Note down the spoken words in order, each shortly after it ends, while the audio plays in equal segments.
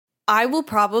I will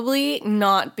probably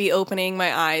not be opening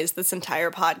my eyes this entire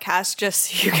podcast, just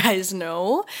so you guys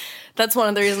know. That's one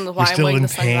of the reasons why I'm wearing the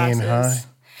sunglasses. Huh?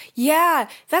 Yeah,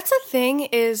 that's the thing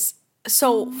is,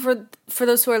 so for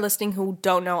those who are listening who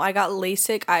don't know, I got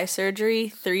LASIK eye surgery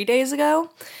 3 days ago.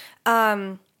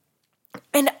 And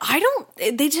they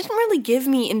didn't really give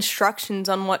me instructions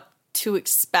on what to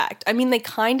expect. I mean, they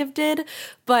kind of did,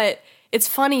 but it's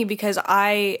funny because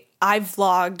I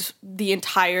vlogged the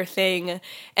entire thing,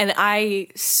 and I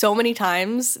so many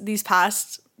times these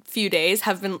past few days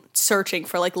have been searching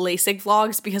for like LASIK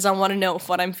vlogs because I want to know if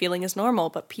what I'm feeling is normal,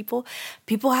 but people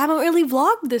haven't really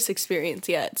vlogged this experience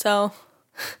yet. So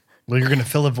well, you're going to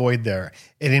fill a void there.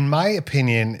 And in my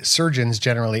opinion, surgeons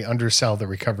generally undersell the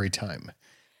recovery time.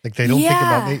 Like they don't think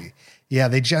about it. Yeah,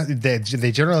 they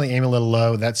generally aim a little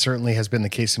low. That certainly has been the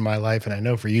case in my life, and I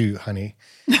know for you, honey.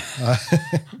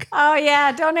 Oh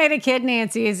yeah, donate a kidney.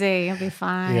 It's easy. You'll be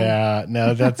fine. Yeah,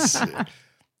 no, that's.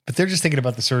 But they're just thinking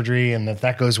about the surgery and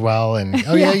that goes well, and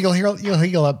you'll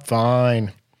heal up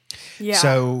fine. Yeah,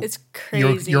 so it's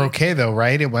crazy. You're okay though,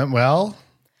 right? It went well.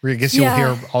 I guess you'll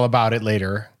hear all about it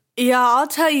later. Yeah, I'll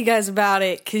tell you guys about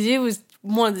it because it was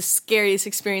one of the scariest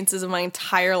experiences of my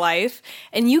entire life.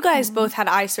 And you guys both had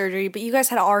eye surgery, but you guys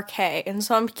had RK. And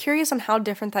so I'm curious on how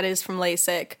different that is from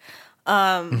LASIK.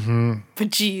 But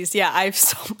geez, yeah, I have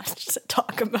so much to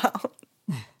talk about.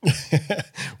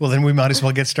 Well, then we might as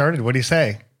well get started. What do you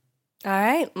say? All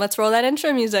right, let's roll that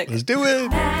intro music. Let's do it.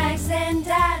 Mags and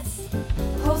Dads,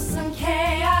 wholesome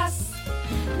chaos.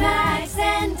 Mags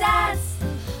and Dads,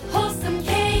 wholesome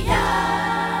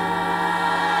chaos.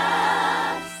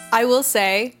 I will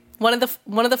say one of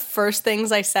the first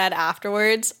things I said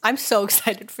afterwards. I'm so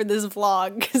excited for this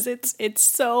vlog because it's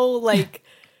so like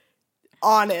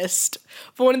honest.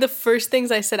 But one of the first things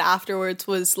I said afterwards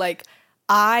was like,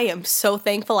 I am so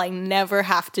thankful I never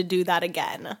have to do that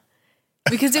again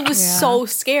because it was so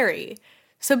scary.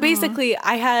 So basically,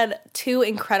 I had two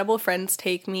incredible friends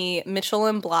take me, Mitchell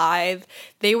and Blythe.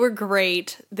 They were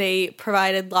great. They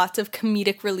provided lots of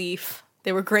comedic relief.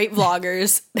 They were great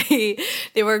vloggers.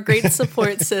 They were a great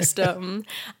support system.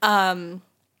 And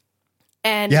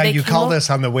you called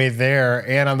us on the way there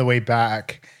and on the way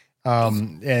back.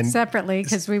 And separately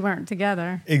because we weren't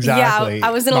together. Exactly. Yeah,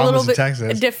 I was in a little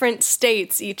bit different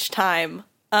states each time.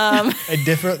 A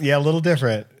little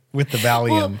different with the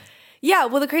Valium.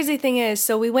 Well, the crazy thing is,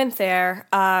 so we went there.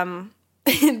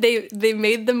 They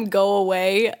made them go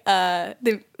away.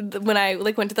 When I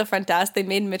went to the front desk, they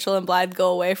made Mitchell and Blythe go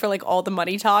away for like all the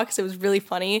money talks. It was really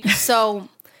funny. So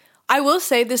I will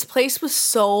say this place was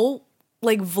so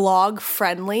like vlog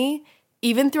friendly,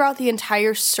 even throughout the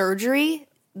entire surgery.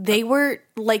 They were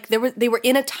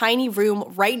in a tiny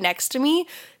room right next to me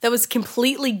that was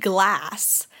completely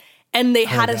glass, and they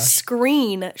had a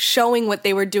screen showing what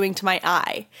they were doing to my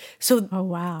eye. So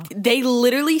they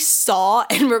literally saw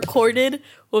and recorded.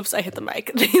 Whoops, I hit the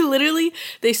mic.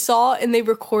 They saw and they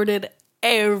recorded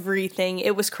everything.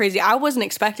 It was crazy. I wasn't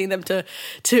expecting them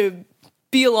to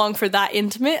be along for that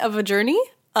intimate of a journey.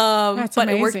 But amazing.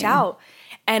 It worked out.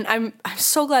 And I'm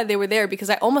so glad they were there because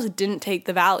I almost didn't take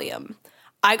the Valium.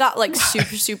 I got like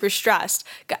super, super stressed.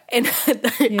 And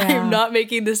I'm not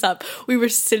making this up. We were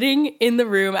sitting in the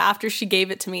room after she gave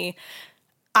it to me.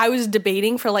 I was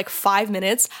debating for like 5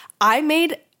 minutes. I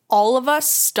made all of us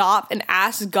stop and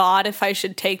ask God if I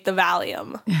should take the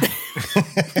Valium.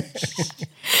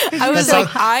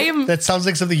 That sounds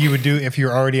like something you would do if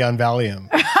you're already on Valium.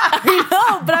 I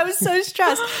know, but I was so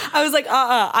stressed. I was like,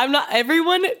 I'm not.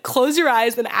 Everyone, close your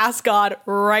eyes and ask God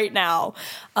right now.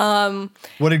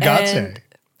 What did God say?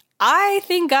 I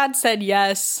think God said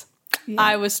yes. Yeah.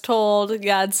 I was told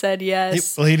God said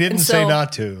yes. He didn't say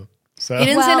not to. So. He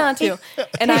didn't say not to.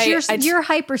 And you're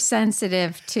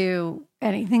hypersensitive to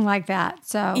anything like that.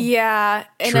 So yeah,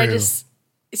 and True.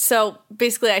 So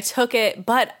basically I took it,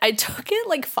 but I took it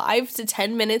like 5 to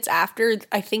 10 minutes after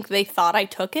I think they thought I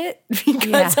took it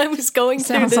because I was going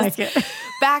through this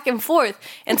back and forth.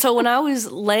 And so when I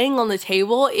was laying on the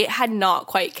table, it had not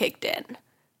quite kicked in.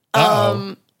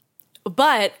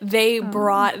 But they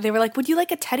were like, would you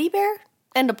like a teddy bear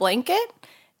and a blanket?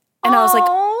 And I was like,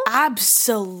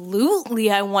 absolutely,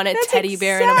 I want a teddy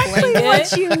bear and a blanket.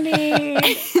 What you need.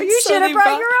 You should have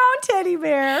brought your own teddy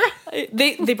bear.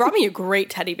 They brought me a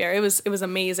great teddy bear. It was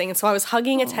amazing. And so I was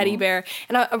hugging a teddy bear.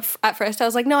 And at first I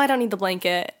was like, no, I don't need the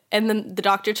blanket. And then the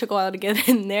doctor took a while to get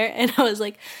in there. And I was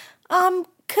like,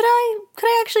 could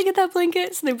I actually get that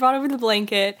blanket? So they brought over the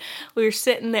blanket. We were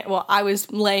sitting there. Well, I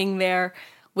was laying there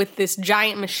with this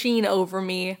giant machine over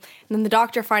me. And then the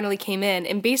doctor finally came in.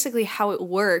 And basically how it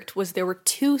worked was there were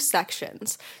 2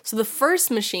 sections. So the first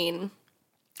machine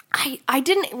I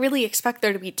didn't really expect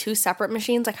there to be 2 separate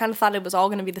machines. I kind of thought it was all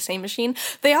going to be the same machine.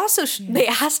 They also, they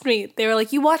asked me, they were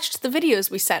like, you watched the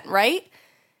videos we sent, right?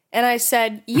 And I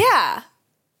said, yeah.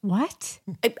 What?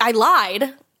 I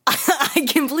lied. I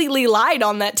completely lied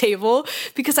on that table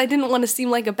because I didn't want to seem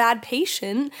like a bad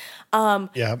patient.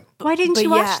 Yeah. Why didn't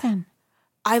you watch them?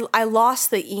 I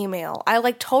lost the email. I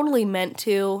like totally meant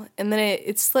to, and then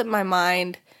it slipped my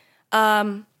mind.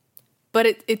 But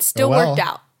it still worked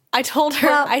out. I told her,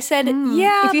 I said,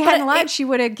 yeah. If you hadn't lied, she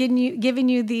would have given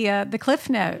you the Cliff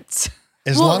Notes.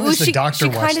 As long as the doctor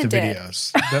watched the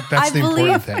videos. That's the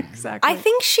important thing. Exactly. I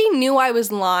think she knew I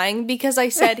was lying because I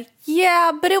said,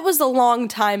 yeah, but it was a long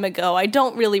time ago. I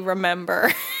don't really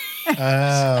remember.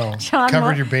 Oh,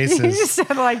 covered your bases. You just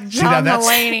said like John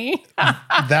Mulaney.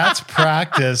 That's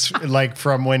practice, like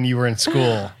from when you were in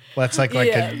school. That's like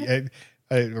a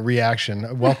reaction,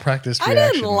 a well-practiced reaction.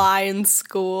 I didn't lie in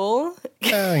school.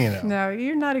 No,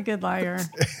 you're not a good liar,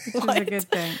 which is a good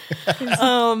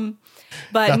thing.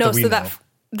 But no, so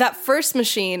that first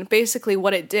machine, basically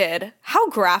what it did, how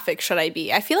graphic should I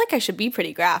be? I feel like I should be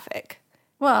pretty graphic.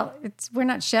 Well, we're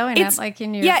not showing it like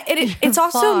in your it's your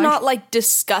also blog. not like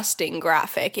disgusting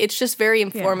graphic. It's just very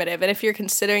informative. And if you're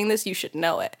considering this, you should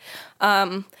know it.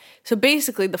 So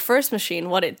basically the first machine,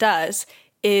 what it does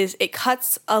is it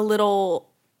cuts a little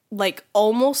like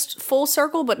almost full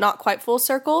circle, but not quite full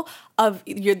circle of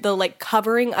the like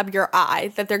covering of your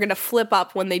eye that they're going to flip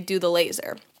up when they do the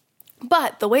laser.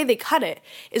 But the way they cut it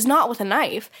is not with a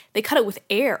knife. They cut it with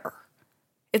air.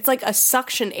 It's like a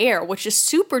suction air, which is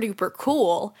super duper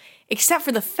cool, except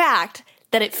for the fact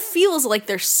that it feels like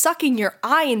they're sucking your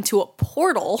eye into a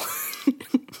portal.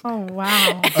 Oh,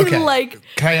 wow. Okay.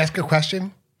 Can I ask a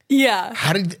question? Yeah.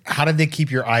 How did they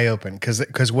keep your eye open?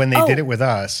 Because when they did it with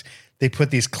us, they put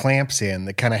these clamps in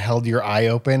that kind of held your eye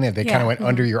open, and they kind of went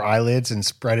under your eyelids and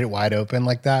spread it wide open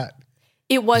like that.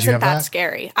 It wasn't that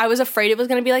scary. I was afraid it was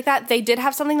going to be like that. They did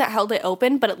have something that held it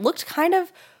open, but it looked kind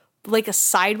of like a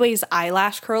sideways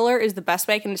eyelash curler is the best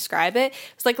way I can describe it.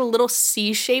 It's like a little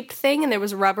C-shaped thing, and there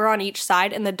was rubber on each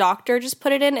side, and the doctor just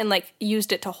put it in and like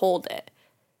used it to hold it.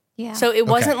 Yeah. So it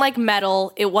wasn't like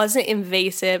metal. It wasn't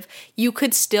invasive. You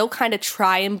could still kind of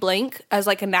try and blink as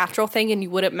like a natural thing, and you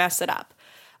wouldn't mess it up.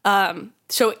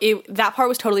 So that part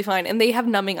was totally fine. And they have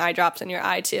numbing eye drops in your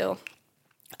eye too.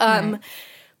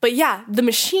 But yeah, the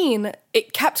machine,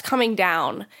 it kept coming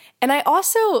down. And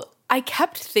I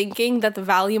kept thinking that the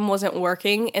Valium wasn't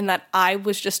working and that I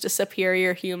was just a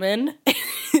superior human.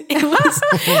 It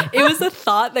was a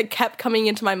thought that kept coming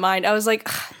into my mind. I was like,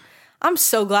 I'm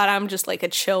so glad I'm just like a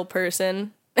chill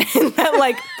person and that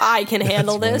like I can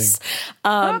handle this.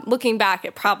 Looking back,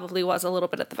 it probably was a little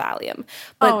bit of the Valium.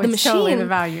 But the machine, totally the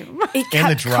Valium. It kept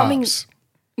and the drops. coming.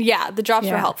 Yeah, the drops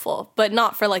were helpful, but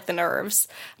not for like the nerves.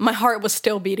 My heart was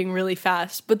still beating really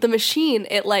fast. But the machine,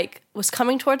 it like was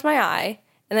coming towards my eye,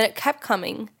 and then it kept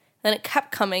coming, and then it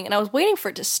kept coming, and I was waiting for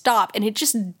it to stop, and it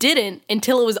just didn't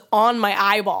until it was on my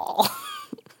eyeball.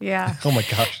 Yeah. Oh my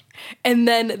gosh. And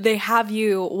then they have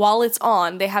you, while it's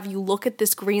on, they have you look at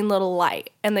this green little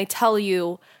light, and they tell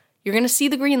you, you're going to see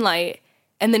the green light,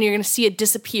 and then you're going to see it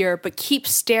disappear, but keep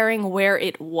staring where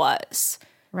it was.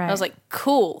 Right. And I was like,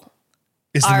 cool.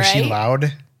 Is the machine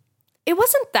loud? It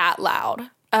wasn't that loud.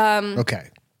 Okay.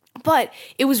 But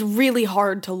it was really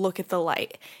hard to look at the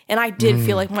light. And I did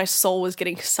feel like my soul was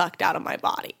getting sucked out of my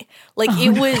body. Like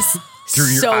it was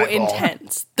so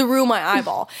intense through my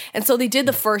eyeball. And so they did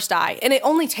the first eye, and it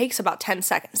only takes about 10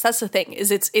 seconds. That's the thing,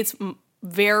 is it's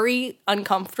very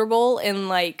uncomfortable and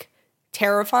like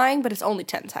terrifying, but it's only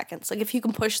 10 seconds. Like if you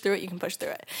can push through it, you can push through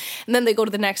it. And then they go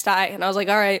to the next eye, and I was like,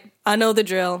 all right, I know the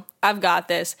drill. I've got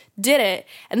this. Did it.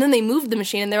 And then they moved the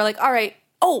machine, and they were like, all right,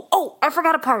 oh, I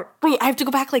forgot a part. Wait, I have to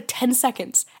go back like 10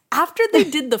 seconds. After they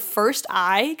did the first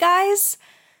eye, guys,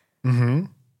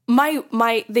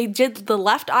 they did the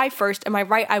left eye first, and my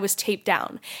right eye was taped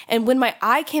down. And when my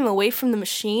eye came away from the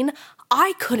machine,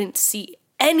 I couldn't see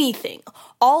anything.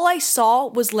 All I saw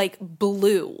was like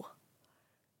blue.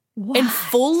 What? And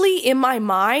fully in my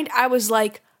mind, I was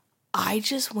like, I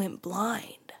just went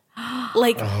blind.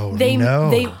 Like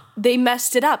they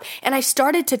messed it up. And I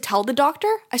started to tell the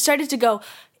doctor, I started to go,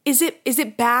 is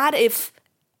it bad if,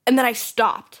 and then I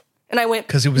stopped and I went,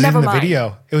 because it was in the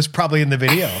video. It was probably in the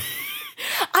video. I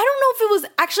don't know if it was,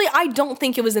 actually, I don't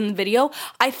think it was in the video.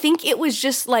 I think it was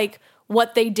just like,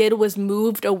 what they did was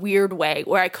moved a weird way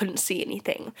where I couldn't see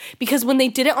anything. Because when they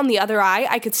did it on the other eye,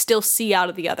 I could still see out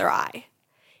of the other eye.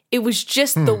 It was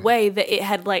just the way that it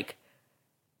had like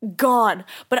gone.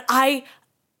 But I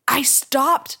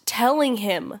stopped telling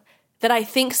him that I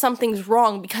think something's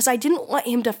wrong because I didn't want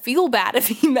him to feel bad if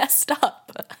he messed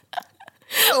up.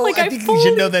 Oh, Like, I think you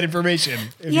should know that information.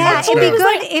 Yeah, it'd be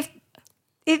good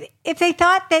if they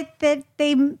thought that they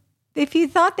if you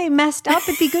thought they messed up,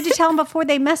 it'd be good to tell them before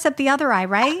they mess up the other eye,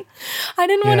 right? I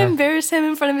didn't want to embarrass him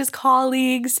in front of his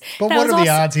colleagues. But what are the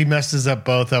odds he messes up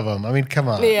both of them? I mean, come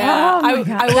on. Yeah, Oh my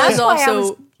God. I was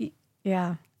also.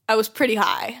 Yeah. I was pretty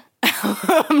high.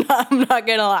 I'm not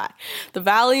gonna lie. The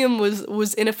Valium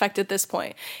was in effect at this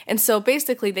point. And so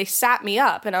basically they sat me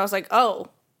up and I was like, oh.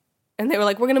 And they were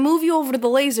like, we're gonna move you over to the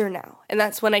laser now. And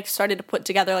that's when I started to put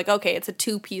together like, okay, it's a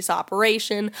 2-piece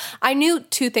operation. I knew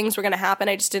 2 things were gonna happen.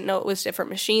 I just didn't know it was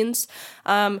different machines.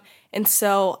 And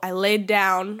so I laid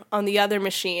down on the other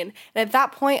machine. And at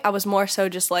that point I was more so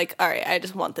just like, all right, I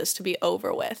just want this to be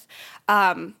over with.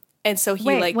 And so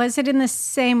he was it in the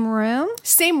same room?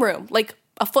 Same room, like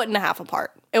a 1.5 feet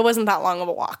apart. It wasn't that long of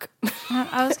a walk.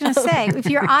 I was going to say, if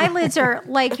your eyelids are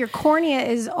like your cornea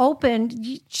is open,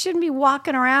 you shouldn't be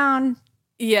walking around.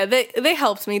 Yeah, they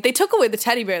helped me. They took away the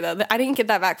teddy bear though. I didn't get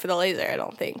that back for the laser, I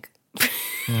don't think.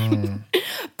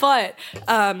 But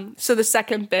so the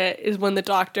second bit is when the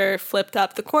doctor flipped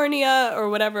up the cornea or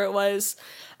whatever it was.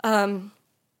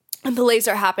 And the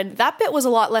laser happened. That bit was a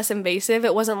lot less invasive.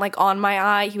 It wasn't like on my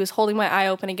eye. He was holding my eye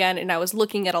open again and I was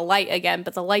looking at a light again,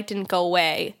 but the light didn't go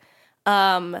away.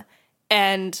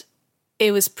 And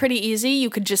it was pretty easy.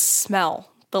 You could just smell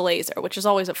the laser, which is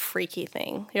always a freaky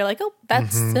thing. You're like, oh,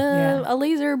 that's a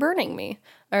laser burning me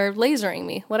or lasering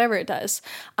me, whatever it does.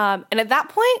 And at that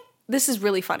point, this is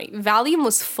really funny. Valium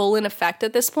was full in effect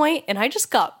at this point, and I just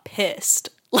got pissed.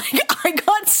 Like, I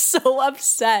got so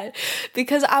upset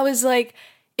because I was like,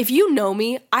 if you know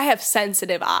me, I have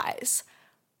sensitive eyes.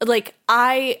 Like,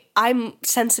 I'm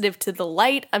sensitive to the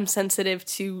light. I'm sensitive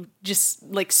to just,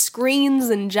 like, screens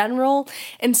in general.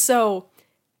 And so,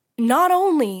 not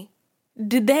only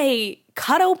did they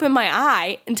cut open my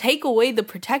eye and take away the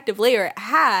protective layer it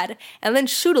had and then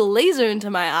shoot a laser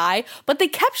into my eye, but they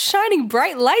kept shining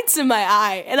bright lights in my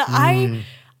eye. And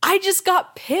I just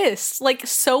got pissed, like,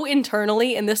 so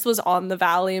internally, and this was on the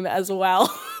Valium as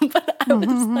well. But I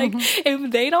was like,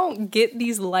 if they don't get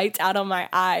these lights out of my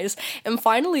eyes. And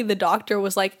finally the doctor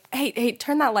was like, hey,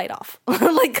 turn that light off.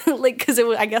 like, because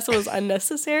I guess it was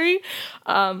unnecessary.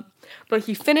 But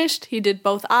he finished, he did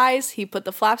both eyes, he put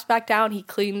the flaps back down, he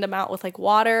cleaned them out with, like,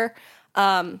 water.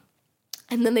 And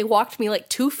then they walked me, like,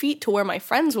 2 feet to where my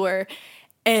friends were,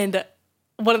 and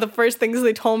one of the first things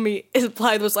they told me is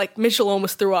Blythe was like, Mitchell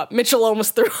almost threw up. Mitchell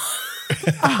almost threw up.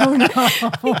 Oh,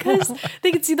 no. Because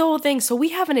they could see the whole thing. So we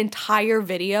have an entire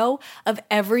video of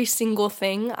every single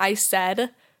thing I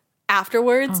said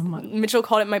afterwards. Mitchell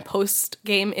called it my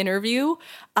post-game interview.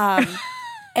 And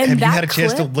have you had a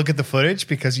chance to look at the footage?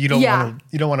 Because you don't want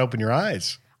to open your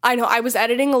eyes. I know. I was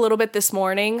editing a little bit this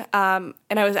morning, and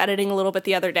I was editing a little bit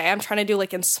the other day. I'm trying to do,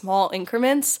 like, in small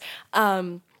increments.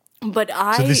 So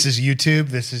this is YouTube?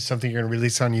 This is something you're going to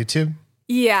release on YouTube?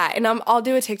 Yeah, and I'll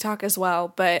do a TikTok as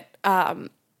well, but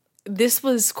this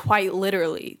was quite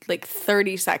literally like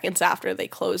 30 seconds after they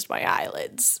closed my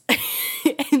eyelids.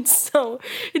 And so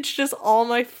it's just all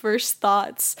my first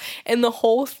thoughts. And the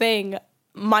whole thing,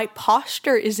 my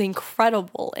posture is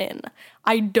incredible in.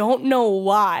 I don't know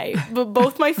why, but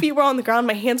both my feet were on the ground,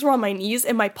 my hands were on my knees,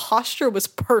 and my posture was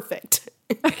perfect.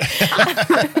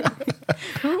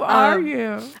 Who are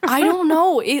you? I don't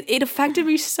know. It affected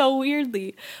me so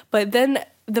weirdly. But then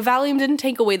the Valium didn't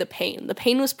take away the pain. The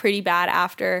pain was pretty bad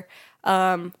after.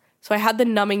 So I had the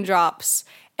numbing drops.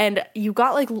 And you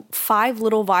got like 5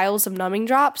 little vials of numbing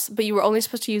drops, but you were only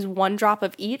supposed to use 1 drop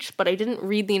of each. But I didn't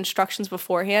read the instructions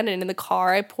beforehand. And in the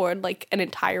car, I poured like an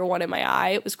entire one in my eye.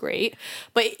 It was great.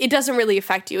 But it doesn't really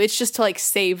affect you. It's just to like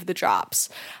save the drops.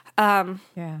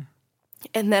 Yeah.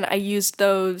 And then I used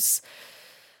those.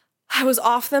 I was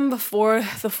off them before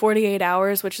the 48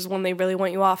 hours, which is when they really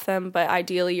want you off them. But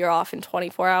ideally, you're off in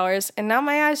 24 hours. And now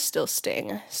my eyes still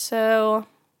sting. So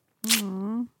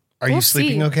Are you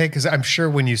sleeping okay? Because I'm sure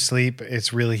when you sleep,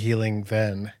 it's really healing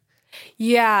then.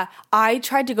 Yeah. I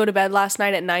tried to go to bed last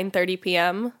night at 9:30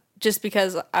 p.m. just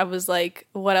because I was like,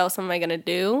 what else am I going to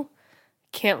do?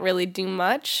 Can't really do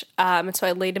much. And so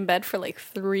I laid in bed for like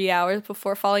 3 hours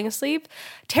before falling asleep.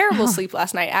 Terrible sleep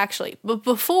last night, actually. But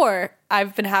before,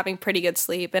 I've been having pretty good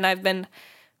sleep. And I've been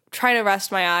trying to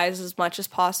rest my eyes as much as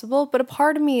possible. But a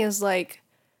part of me is like,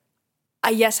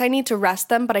 yes, I need to rest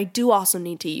them, but I do also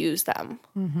need to use them.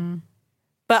 Mm-hmm.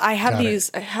 But I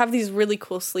have these really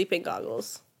cool sleeping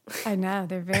goggles. I know.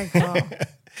 They're very cool.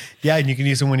 Yeah, and you can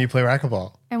use them when you play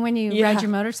racquetball. And when you ride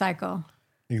your motorcycle.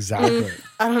 Exactly.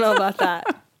 I don't know about that.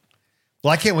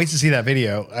 Well, I can't wait to see that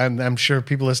video. I'm sure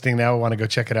people listening now want to go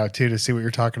check it out too to see what you're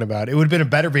talking about. It would have been a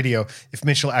better video if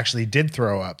Mitchell actually did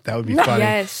throw up. That would be funny.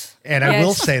 Yes. And I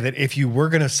will say that if you were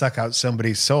going to suck out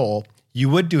somebody's soul, you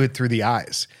would do it through the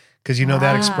eyes. Because you know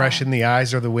that expression, the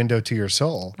eyes are the window to your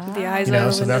soul. The eyes You know, are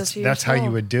the so window that's to your that's how soul.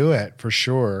 you would do it for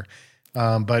sure.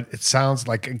 But it sounds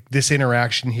like this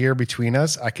interaction here between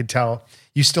us, I could tell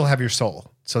you still have your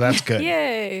soul. So that's good.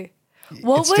 Yay.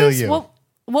 What It's still was you.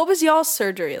 what was y'all's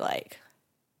surgery like?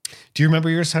 Do you remember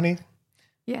yours, honey?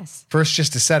 Yes. First,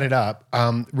 just to set it up,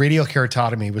 radial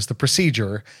keratotomy was the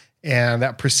procedure, and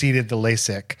that preceded the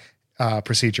LASIK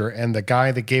procedure. And the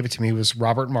guy that gave it to me was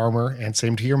Robert Marmer, and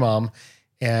same to your mom.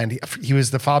 And he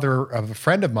was the father of a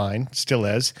friend of mine, still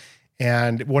is,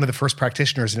 and one of the first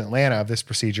practitioners in Atlanta of this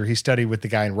procedure. He studied with the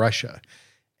guy in Russia.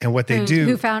 And what they do...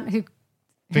 Who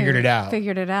figured it out.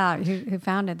 Figured it out. Who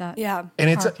founded that? Yeah.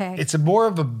 And Okay. it's a more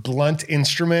of a blunt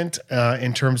instrument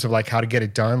in terms of like how to get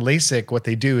it done. LASIK, what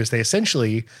they do is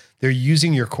they're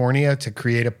using your cornea to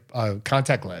create a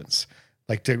contact lens,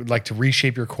 like to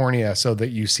reshape your cornea so that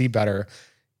you see better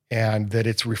and that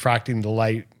it's refracting the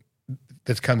light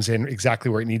that comes in exactly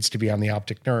where it needs to be on the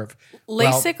optic nerve.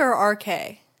 LASIK or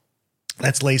RK?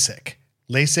 That's LASIK.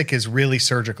 LASIK is really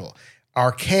surgical.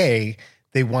 RK,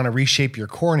 they want to reshape your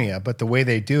cornea, but the way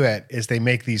they do it is they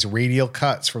make these radial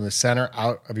cuts from the center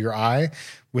out of your eye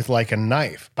with like a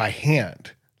knife by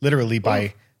hand, literally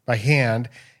by hand.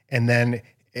 And then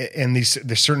there's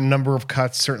certain number of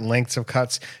cuts, certain lengths of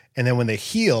cuts. And then when they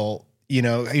heal, you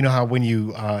know how when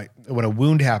a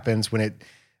wound happens, when it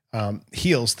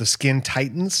heals, the skin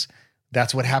tightens.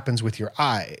 That's what happens with your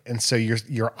eye. And so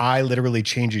your eye literally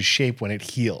changes shape when it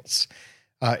heals.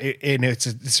 And it's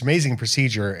this amazing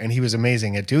procedure, and he was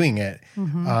amazing at doing it.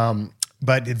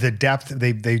 But the depth,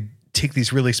 they take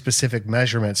these really specific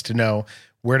measurements to know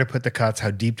where to put the cuts,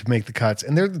 how deep to make the cuts,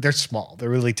 and they're small, they're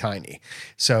really tiny.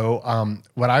 So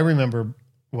what I remember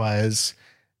was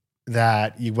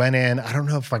that you went in. I don't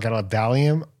know if I got a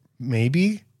Valium,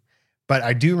 maybe, but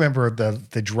I do remember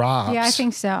the drops. Yeah, I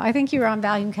think so. I think you were on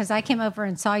Valium because I came over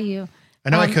and saw you.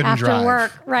 I know I couldn't after drive.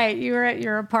 work. Right, you were at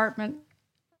your apartment.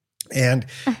 And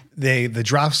the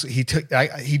drops he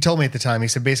told me at the time, he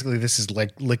said, basically this is like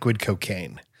liquid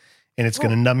cocaine and it's going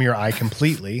to numb your eye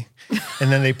completely.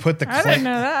 And then they put the I didn't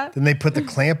know that. Then they put the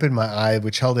clamp in my eye,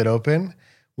 which held it open,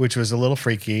 which was a little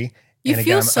freaky. You and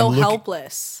feel again, so I'm looking-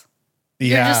 helpless.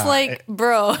 Yeah. You're just like,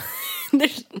 bro,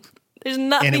 there's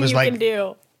nothing you can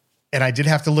do. And I did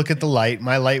have to look at the light.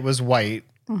 My light was white.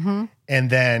 And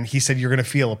then he said, you're going to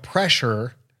feel a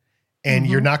pressure and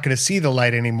you're not going to see the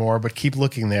light anymore, but keep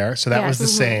looking there. So that was the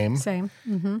same. Same.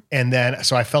 And then,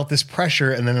 so I felt this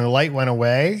pressure and then the light went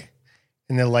away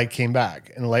and the light came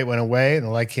back and the light went away and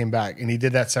the light came back. And he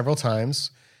did that several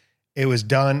times. It was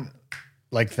done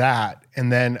like that.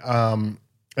 And then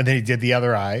he did the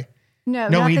other eye. No,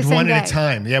 we not did the one same at a day.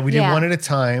 time. Yeah, we did one at a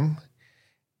time.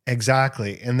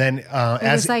 Exactly. And then It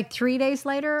was like 3 days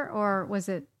later, or was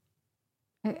it?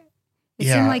 It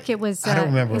Yeah, seemed like it was. I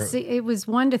don't remember. It was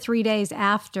 1 to 3 days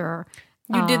after.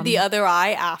 You did the other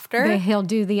eye after? He'll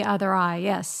do the other eye.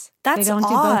 Yes, That's they don't do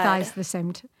both odd. eyes the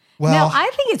same time. Well- no, I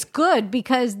think it's good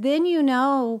because then you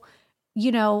know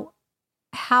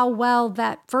how well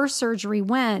that first surgery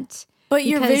went. But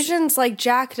your because- vision's like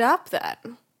jacked up then.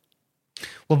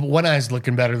 well, but one eye's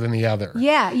looking better than the other.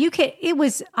 Yeah, you could. It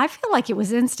was. I feel like it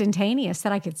was instantaneous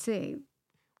that I could see.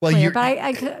 Well, Clear, but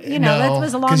I that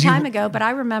was a long 'cause time ago. But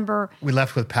I remember. We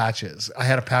left with patches. I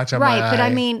had a patch on my eye. Right, but I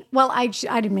mean, well, I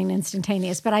didn't mean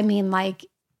instantaneous, but I mean like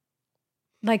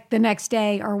the next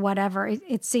day or whatever.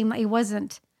 It seemed like it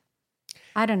wasn't.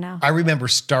 I don't know. I remember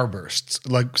starbursts,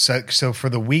 like so for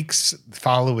the weeks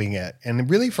following it, and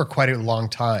really for quite a long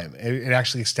time. It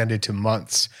actually extended to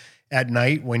months. At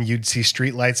night, when you'd see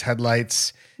street lights,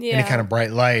 headlights, any kind of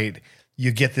bright light,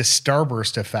 you get this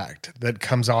starburst effect that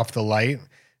comes off the light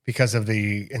because of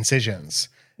the incisions.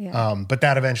 Yeah. But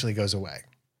that eventually goes away.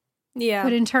 Yeah.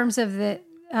 But in terms of the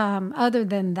other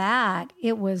than that,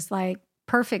 it was like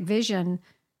perfect vision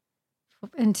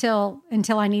until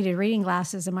I needed reading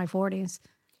glasses in my 40s.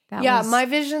 My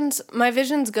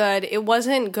vision's good. It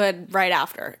wasn't good right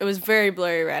after. It was very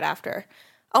blurry right after.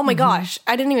 Oh my gosh,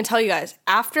 I didn't even tell you guys.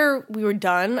 After we were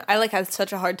done, I had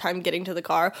such a hard time getting to the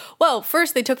car. Well,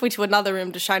 first they took me to another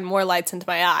room to shine more lights into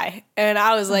my eye. And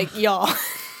I was like, y'all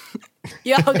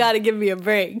got to give me a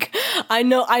break. I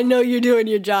know you're doing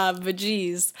your job, but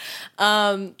geez.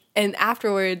 And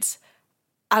afterwards,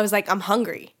 I was like, I'm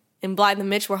hungry. And Blythe and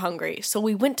Mitch were hungry. So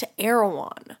we went to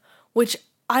Erewhon, which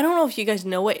I don't know if you guys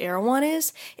know what Erewhon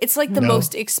is. It's like the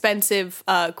most expensive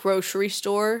grocery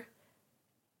store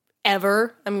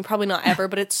ever. I mean, probably not ever,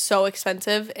 but it's so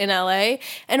expensive in LA.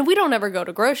 And we don't ever go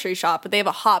to grocery shop, but they have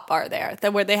a hot bar there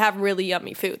where they have really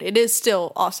yummy food. It is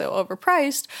still also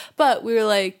overpriced, but we were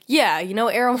like, yeah,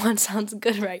 Erewhon sounds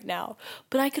good right now.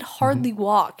 But I could hardly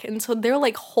walk. And so they're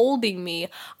like holding me.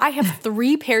 I have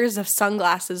 3 pairs of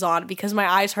sunglasses on because my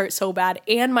eyes hurt so bad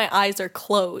and my eyes are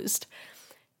closed.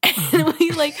 And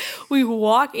we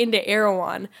walk into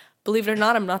Erewhon. Believe it or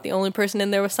not, I'm not the only person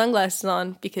in there with sunglasses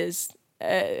on because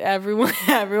everyone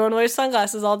wears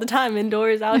sunglasses all the time,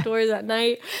 indoors, outdoors, at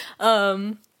night.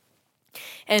 And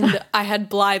I had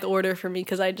Blythe order for me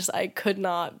because I could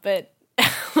not. But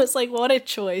I was like, what a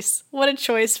choice! What a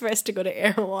choice for us to go to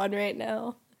Erewhon right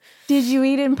now. Did you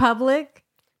eat in public?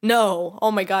 No.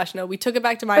 Oh my gosh, no. We took it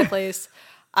back to my place.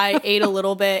 I ate a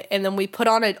little bit, and then we put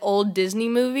on an old Disney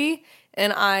movie,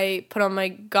 and I put on my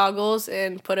goggles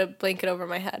and put a blanket over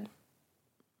my head.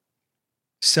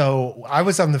 So I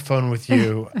was on the phone with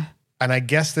you, and I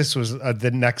guess this was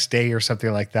the next day or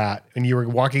something like that. And you were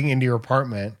walking into your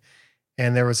apartment,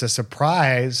 and there was a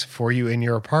surprise for you in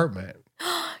your apartment.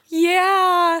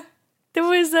 Yeah. There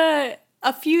was a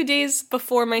few days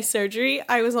before my surgery,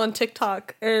 I was on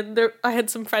TikTok, and I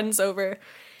had some friends over.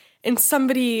 And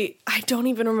somebody, I don't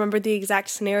even remember the exact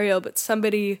scenario, but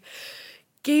somebody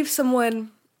gave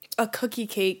someone a cookie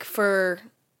cake for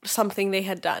something they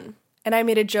had done. And I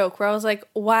made a joke where I was like,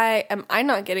 why am I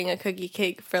not getting a cookie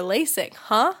cake for LASIK,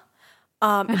 huh?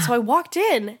 And so I walked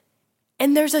in,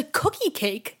 and there's a cookie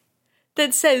cake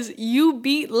that says, you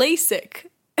beat LASIK.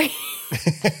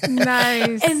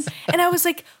 Nice. And I was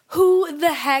like, who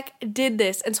the heck did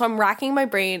this? And so I'm racking my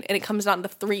brain, and it comes down to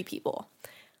 3 people.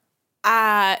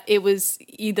 It was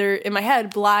either, in my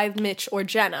head, Blythe, Mitch, or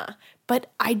Jenna.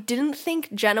 But I didn't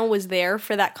think Jenna was there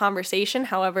for that conversation.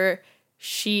 However,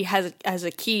 she has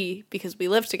a key because we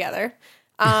live together.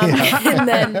 And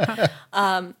then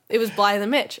it was Blythe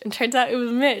and Mitch. And turns out it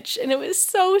was Mitch. And it was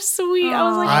so sweet. I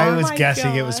was like, I was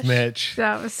guessing it was Mitch.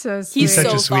 That was so sweet. He's such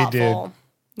so a sweet thoughtful.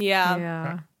 Dude.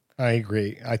 Yeah. I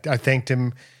agree. I thanked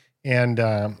him and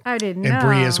I didn't know. and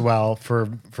Bree as well for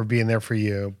being there for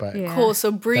you. But Yeah. Cool.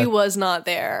 So Bree was not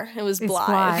there. It was It's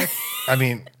Blythe. I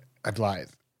mean, Blythe.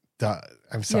 Duh,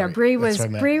 I'm sorry. Yeah, Bree That's was what I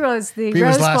meant. Bree was the Bree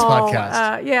was Rose last Bowl,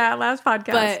 podcast. last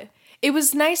podcast. But it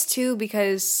was nice too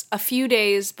because a few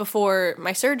days before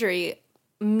my surgery,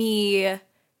 me,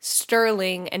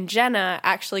 Sterling, and Jenna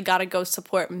actually got to go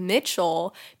support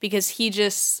Mitchell because he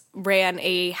just ran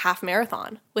a half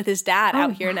marathon with his dad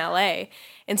out here in LA.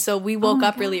 And so we woke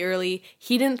up really early.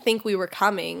 He didn't think we were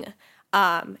coming.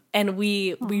 And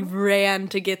we ran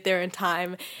to get there in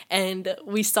time, and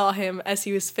we saw him as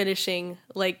he was finishing,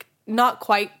 like not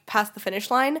quite past the finish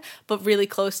line, but really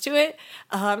close to it.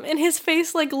 And his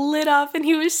face like lit up, and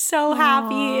he was so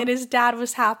happy, and his dad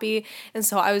was happy. And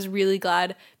so I was really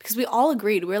glad because we all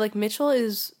agreed. We were like, Mitchell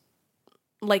is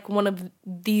like one of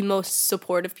the most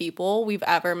supportive people we've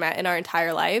ever met in our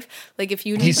entire life. Like if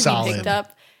you need to be picked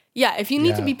up. Yeah, if you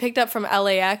need to be picked up from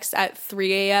LAX at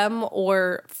 3 a.m.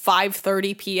 or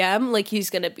 5:30 p.m., like he's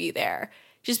going to be there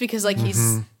just because like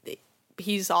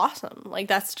he's awesome. Like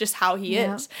that's just how he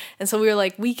is. And so we were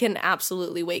like, we can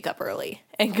absolutely wake up early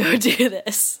and go do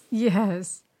this.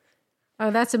 Yes.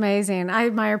 Oh, that's amazing. I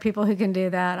admire people who can do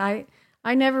that.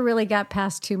 I never really got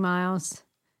past 2 miles.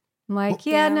 I'm like,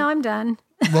 no, I'm done.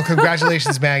 Well,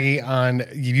 congratulations, Maggie, on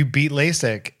you beat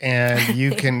LASIK, and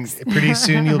you can pretty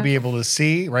soon you'll be able to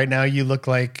see. Right now, you look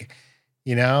like,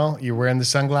 you're wearing the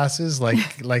sunglasses,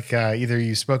 like either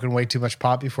you've spoken way too much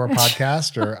pot before a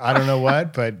podcast, or I don't know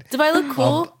what. But do I look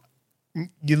cool?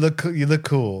 You look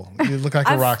cool. You look like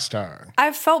a rock star.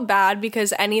 I've felt bad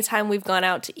because anytime we've gone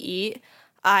out to eat,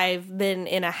 I've been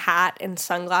in a hat and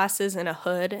sunglasses and a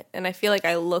hood, and I feel like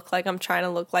I look like I'm trying to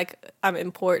look like I'm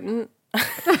important.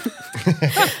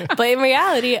 But in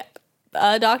reality,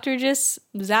 a doctor just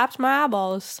zapped my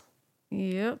eyeballs.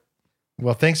 Yep.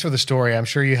 Well, thanks for the story. I'm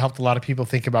sure you helped a lot of people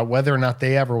think about whether or not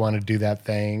they ever want to do that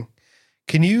thing.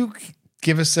 Can you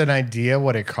give us an idea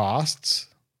what it costs?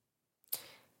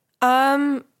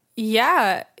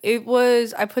 Yeah, it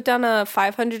was, I put down a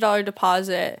 $500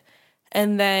 deposit,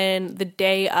 and then the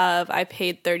day of I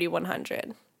paid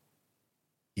 $3,100.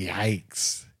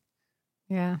 Yikes.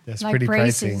 Yeah. That's like pretty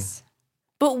braces. pricey.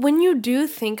 But when you do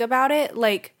think about it,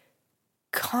 like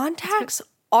contacts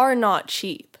are not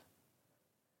cheap.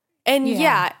 And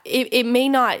yeah, it may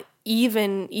not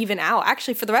even out.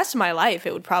 Actually, for the rest of my life,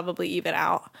 it would probably even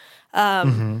out.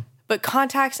 But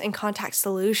contacts and contact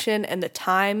solution and the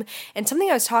time, and something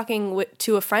I was talking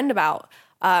to a friend about,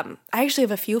 I actually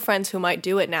have a few friends who might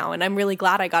do it now, and I'm really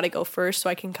glad I got to go first so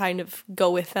I can kind of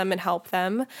go with them and help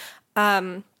them.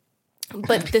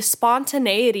 but the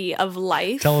spontaneity of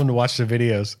life. Tell them to watch the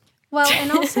videos. Well,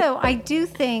 and also I do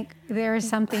think there is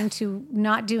something to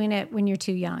not doing it when you're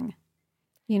too young.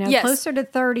 You know, Yes. closer to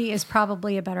 30 is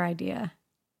probably a better idea.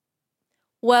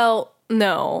 Well,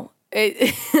 no.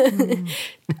 You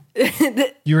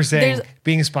were saying There's-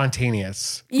 being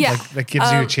spontaneous. Yeah. Like, that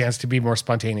gives you a chance to be more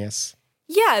spontaneous.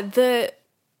 Yeah,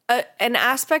 an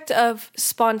aspect of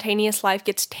spontaneous life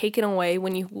gets taken away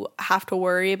when you have to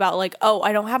worry about like, oh,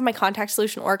 I don't have my contact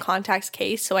solution or contacts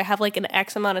case, so I have like an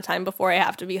X amount of time before I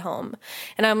have to be home.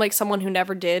 And I'm like someone who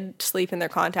never did sleep in their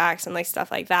contacts and like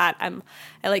stuff like that.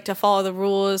 I like to follow the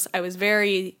rules. I was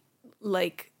very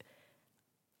like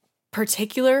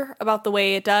particular about the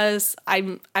way it does.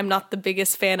 I'm not the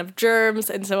biggest fan of germs,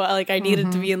 and so like I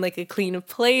needed to be in like a clean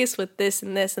place with this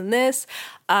and this and this.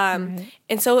 And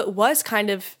so it was kind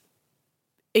of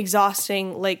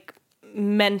exhausting, like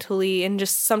mentally, and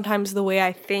just sometimes the way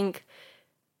I think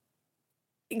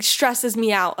stresses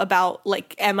me out about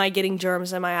like, am I getting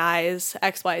germs in my eyes,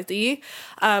 XYZ.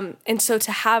 And so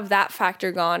to have that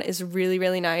factor gone is really,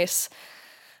 really nice.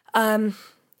 And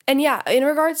yeah, in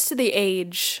regards to the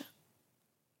age,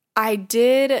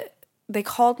 they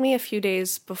called me a few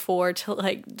days before to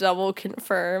like double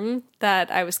confirm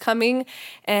that I was coming.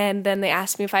 And then they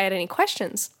asked me if I had any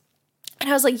questions. And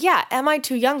I was like, yeah, am I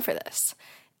too young for this?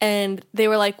 And they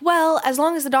were like, well, as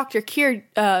long as the doctor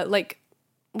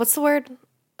what's the word?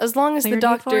 As long as the Cleared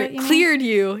you for doctor it, you mean? cleared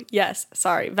you. Yes,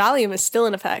 sorry. Valium is still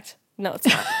in effect. No, it's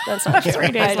not. That's not true. 3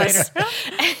 days later.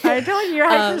 I told you you're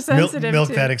hypersensitive milk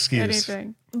to that excuse.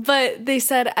 anything. But they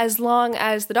said, as long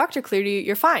as the doctor cleared you,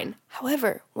 you're fine.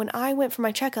 However, when I went for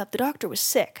my checkup, the doctor was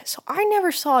sick. So I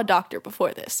never saw a doctor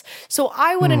before this. So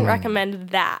I wouldn't recommend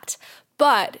that.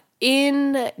 But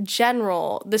in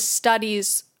general,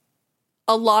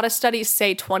 a lot of studies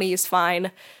say 20 is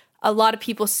fine. A lot of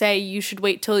people say you should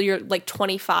wait till you're like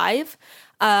 25.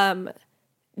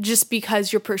 Just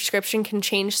because your prescription can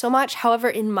change so much. However,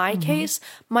 in my case,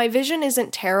 my vision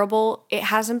isn't terrible. It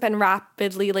hasn't been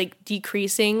rapidly like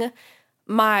decreasing.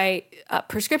 My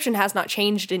prescription has not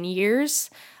changed in years.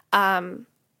 And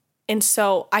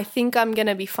so I think I'm going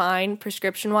to be fine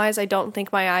prescription wise. I don't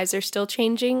think my eyes are still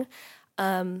changing.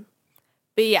 But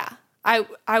yeah,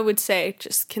 I would say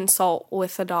just consult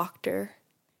with a doctor.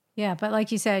 Yeah, but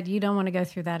like you said, you don't want to go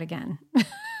through that again.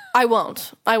 I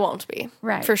won't be.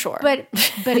 Right. For sure. But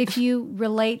if you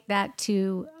relate that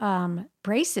to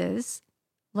braces,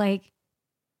 like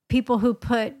people who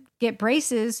get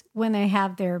braces when they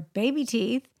have their baby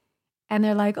teeth, and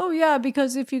they're like, oh yeah,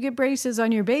 because if you get braces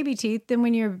on your baby teeth, then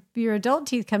when your adult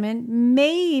teeth come in,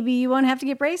 maybe you won't have to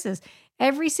get braces.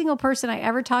 Every single person I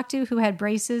ever talked to who had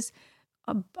braces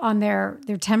on their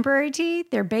temporary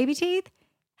teeth, their baby teeth,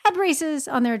 had braces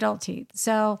on their adult teeth.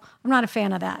 So I'm not a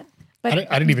fan of that. But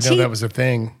I didn't even know that was a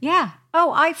thing. Yeah.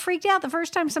 Oh, I freaked out the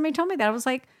first time somebody told me that. I was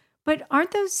like, but aren't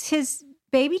those his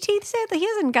baby teeth? Said he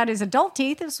hasn't got his adult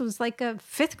teeth. This was like a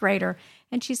 5th grader.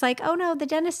 And she's like, oh no, the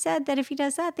dentist said that if he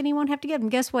does that, then he won't have to get them.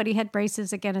 Guess what? He had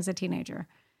braces again as a teenager.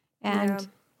 And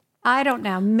I don't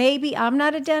know. Maybe I'm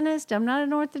not a dentist. I'm not an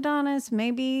orthodontist.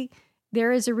 Maybe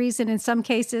there is a reason in some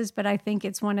cases, but I think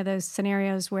it's one of those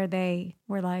scenarios where they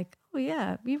were like, oh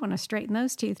yeah, you want to straighten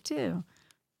those teeth too.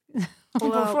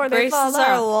 Well, Before they braces fall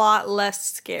are a out. lot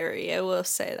less scary. I will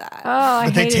say that. Oh, I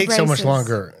But they hated take so much braces.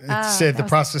 longer. The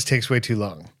process takes way too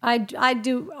long. I'd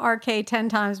do RK 10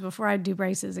 times before I'd do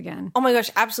braces again. Oh my gosh,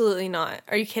 absolutely not.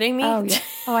 Are you kidding me? Oh, yeah.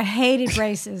 Oh, I hated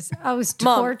braces. I was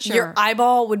Mom, torture. your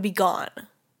eyeball would be gone.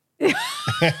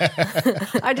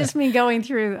 I just mean going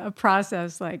through a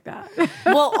process like that.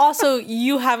 Well, also,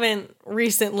 you haven't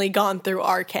recently gone through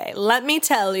RK. Let me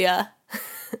tell you.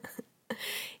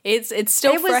 It's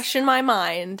still It was- fresh in my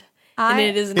mind. And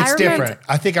it is It's I remember- different.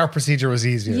 I think our procedure was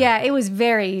easier. Yeah, it was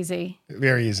very easy.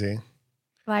 Very easy.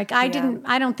 Like I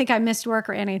don't think I missed work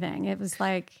or anything. It was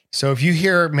like, So if you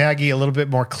hear Maggie a little bit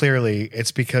more clearly,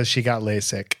 it's because she got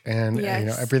LASIK, and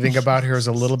Yes. everything about her is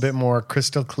a little bit more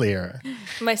crystal clear.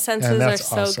 My senses And are that's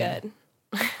so awesome.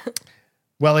 good.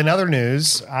 Well, in other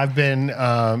news, I've been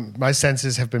my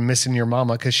senses have been missing your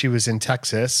mama because she was in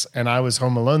Texas, and I was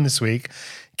home alone this week,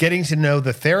 getting to know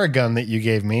the Thera Gun that you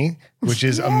gave me, which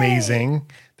is amazing.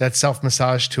 That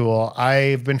self-massage tool.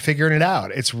 I've been figuring it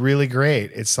out. It's really great.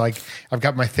 It's like I've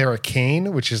got my Thera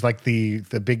cane, which is like the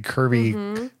big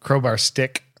curvy crowbar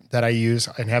stick that I use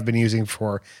and have been using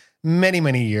for many,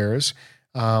 many years.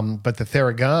 But the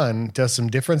Thera Gun does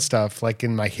some different stuff, like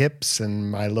in my hips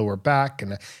and my lower back.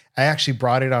 And I actually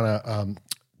brought it on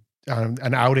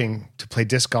an outing to play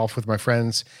disc golf with my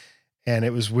friends. And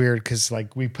it was weird because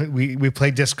like we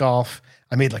played disc golf.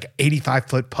 I made like an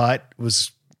 85-foot putt. It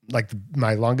was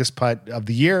my longest putt of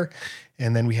the year.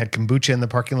 And then we had kombucha in the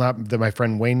parking lot that my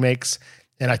friend Wayne makes.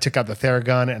 And I took out the Thera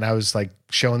Gun and I was like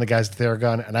showing the guys the Thera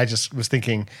Gun. And I just was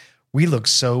thinking, we look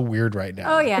so weird right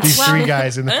now. Oh, yeah. These three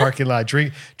guys in the parking lot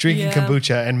drinking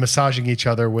kombucha and massaging each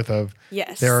other with a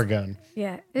Thera Gun.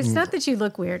 Yeah. It's not that you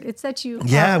look weird. It's that you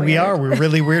Yeah, are we weird. are. We're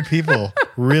really weird people.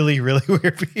 really, really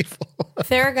weird people.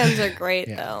 Thera guns are great,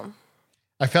 though.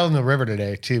 I fell in the river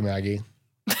today too, Maggie.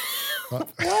 What?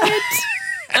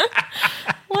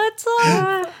 What's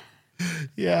up?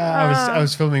 Yeah, I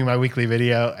was filming my weekly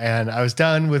video and I was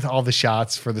done with all the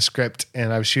shots for the script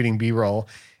and I was shooting B-roll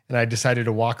and I decided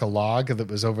to walk a log that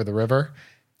was over the river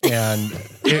and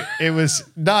it was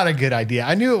not a good idea.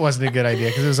 I knew it wasn't a good idea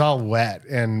because it was all wet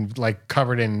and like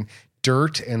covered in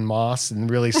dirt and moss and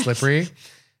really slippery.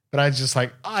 But I was just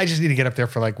like, I just need to get up there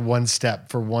for like one step,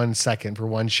 for 1 second, for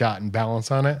one shot and balance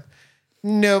on it.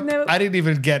 Nope. I didn't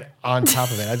even get on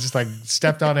top of it. I just like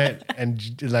stepped on it and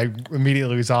like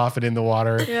immediately was off and in the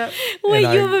water. Yep. Wait,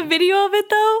 you have a video of it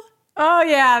though? Oh,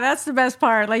 yeah. That's the best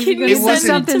part. Like, Can you're you going to say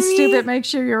send it to something me? stupid, make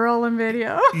sure you're rolling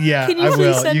video. Yeah, Can you I please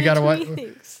will. send You it gotta to watch. me?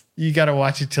 Thanks. You gotta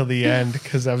watch it till the end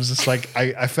because I was just like,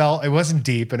 I felt it wasn't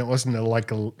deep and it wasn't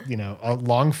a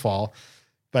long fall,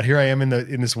 but here I am in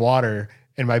this water.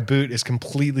 And my boot is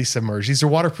completely submerged. These are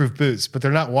waterproof boots, but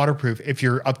they're not waterproof if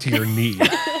you're up to your knee,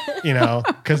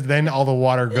 because then all the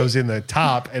water goes in the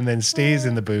top and then stays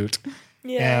in the boot.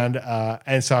 Yeah.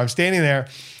 And so I'm standing there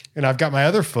and I've got my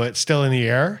other foot still in the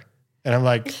air. And I'm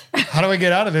like, how do I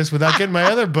get out of this without getting my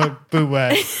other boot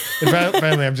wet? And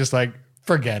finally, I'm just like,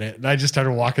 forget it. And I just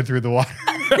started walking through the water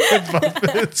with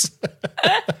both boots.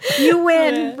 You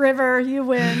win, River. You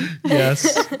win.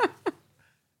 Yes.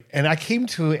 And I came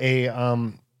to a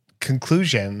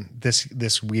conclusion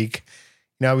this week.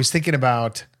 I was thinking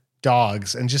about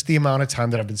dogs and just the amount of time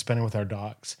that I've been spending with our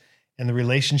dogs and the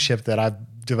relationship that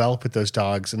I've developed with those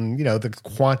dogs and, the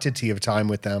quantity of time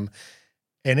with them.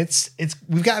 And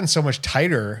we've gotten so much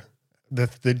tighter, the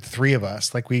three of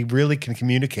us, like we really can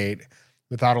communicate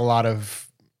without a lot of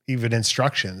even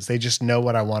instructions. They just know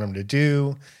what I want them to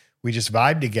do. We just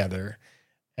vibe together.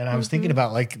 And I was thinking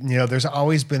about there's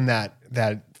always been that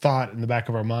thought in the back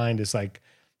of our mind is like,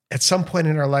 at some point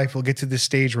in our life, we'll get to this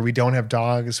stage where we don't have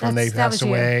dogs when they pass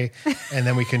away and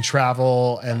then we can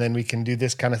travel and then we can do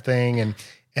this kind of thing.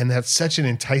 And that's such an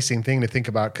enticing thing to think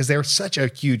about because they're such a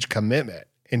huge commitment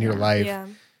in your life. Yeah.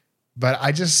 But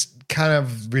I just kind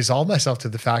of resolved myself to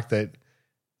the fact that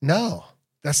no,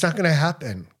 that's not going to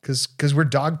happen because we're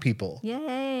dog people.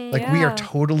 Yay. Like we are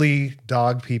totally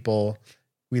dog people.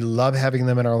 We love having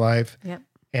them in our life. Yep.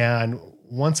 And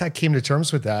once I came to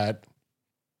terms with that,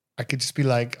 I could just be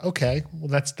like, okay, well,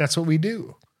 that's what we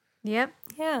do. Yep.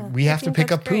 Yeah. We have to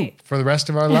pick up poop for the rest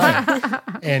of our life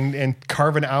and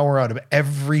carve an hour out of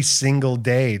every single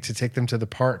day to take them to the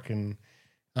park and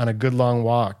on a good long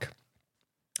walk.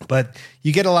 But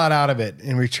you get a lot out of it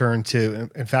in return too.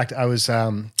 In fact, I was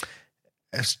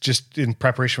just in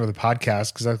preparation for the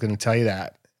podcast because I was going to tell you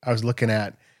that I was looking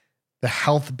at the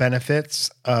health benefits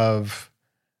of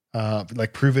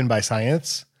like proven by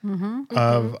science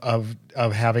of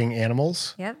having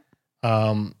animals. Yep.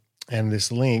 And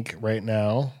this link right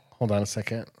now, hold on a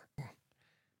second.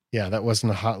 Yeah, that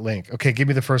wasn't a hot link. Okay, give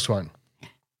me the first one.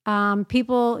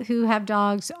 People who have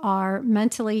dogs are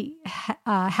mentally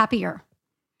happier.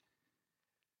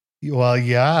 Well,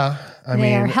 yeah.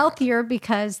 They are healthier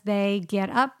because they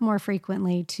get up more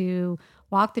frequently to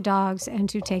walk the dogs and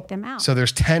to take them out. So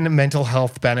there's 10 mental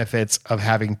health benefits of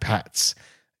having pets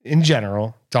in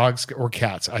general, dogs or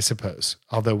cats, I suppose,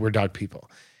 although we're dog people.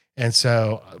 And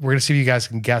so we're going to see if you guys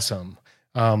can guess them.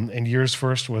 And yours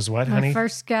first was what, honey? My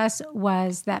first guess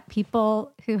was that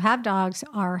people who have dogs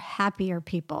are happier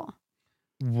people.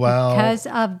 Well, because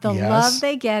of the love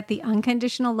they get, the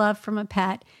unconditional love from a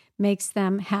pet makes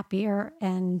them happier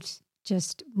and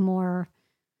just more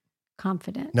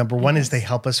confident. Number one is they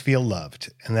help us feel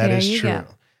loved. And that is true. Go.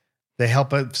 They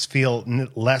help us feel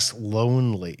less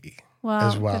lonely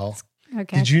as well.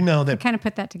 Okay. Did you know that I kind of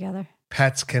put that together?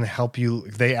 Pets can help you,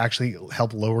 they actually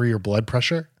help lower your blood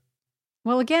pressure?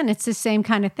 Well, again, it's the same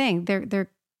kind of thing. They're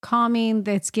calming,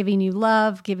 that's giving you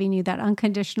love, giving you that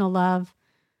unconditional love.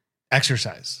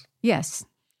 Exercise. Yes,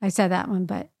 I said that one,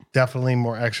 but. Definitely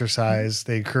more exercise.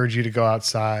 They encourage you to go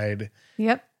outside.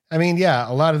 Yep. I mean, yeah,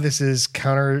 a lot of this is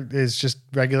just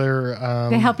regular.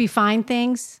 They help you find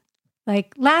things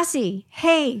like, Lassie,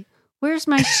 hey, where's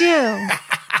my shoe?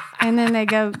 And then they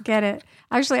go get it.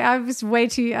 Actually, I was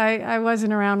I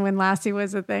wasn't around when Lassie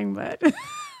was a thing, but.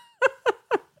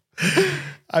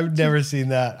 I've never seen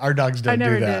that. Our dogs don't do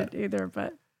that. I never did either,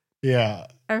 but. Yeah.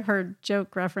 I've heard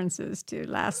joke references to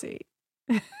Lassie.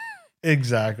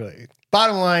 Exactly.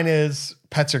 Bottom line is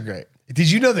pets are great. Did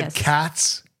you know that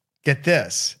cats, get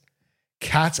this,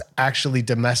 cats actually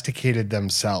domesticated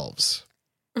themselves?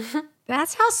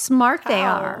 That's how smart they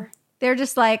are. They're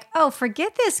just like, oh,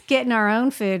 forget this getting our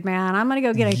own food, man. I'm going to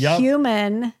go get a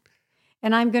human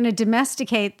and I'm going to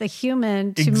domesticate the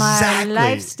human to my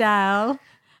lifestyle.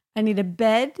 I need a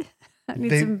bed. I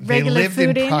need some regular fooding. They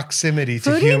lived in proximity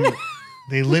to human.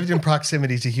 They lived in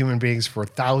proximity to human beings for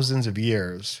thousands of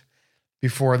years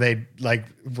before they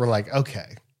were like,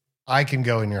 okay, I can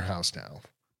go in your house now.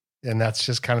 And that's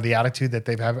just kind of the attitude that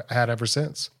they've had ever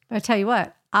since. I tell you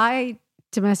what, I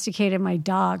domesticated my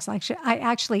dogs. I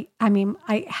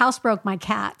housebroke my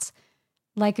cats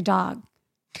like a dog.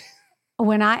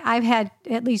 When I've had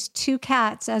at least 2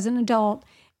 cats as an adult,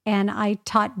 and I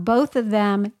taught both of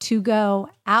them to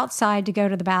go outside to go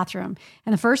to the bathroom.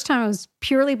 And the first time it was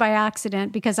purely by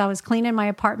accident because I was cleaning my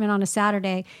apartment on a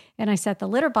Saturday and I set the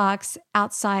litter box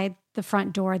outside the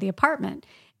front door of the apartment.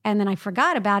 And then I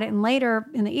forgot about it. And later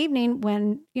in the evening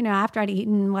when, after I'd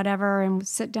eaten whatever and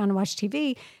sit down to watch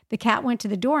TV, the cat went to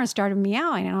the door and started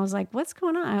meowing. And I was like, what's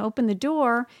going on? I opened the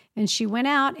door and she went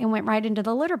out and went right into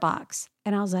the litter box.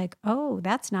 And I was like, oh,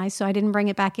 that's nice. So I didn't bring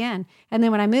it back in. And then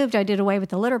when I moved, I did away with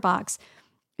the litter box.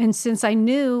 And since I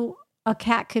knew a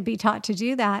cat could be taught to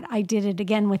do that, I did it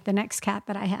again with the next cat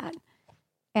that I had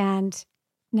and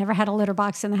never had a litter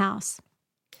box in the house.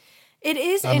 It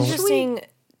is interesting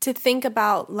to think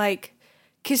about,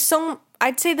 because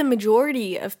I'd say the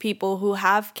majority of people who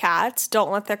have cats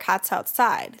don't let their cats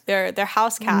outside. They're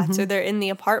house cats or they're in the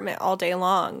apartment all day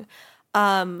long.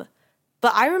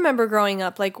 But I remember growing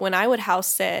up, when I would house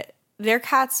sit, their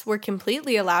cats were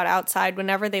completely allowed outside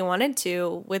whenever they wanted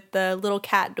to with the little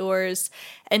cat doors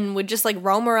and would just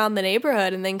roam around the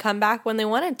neighborhood and then come back when they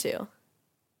wanted to.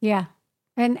 Yeah.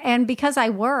 And because I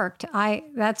worked,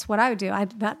 that's what I would do. I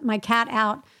let my cat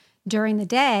out during the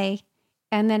day,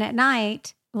 and then at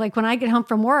night, when I get home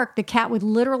from work, the cat would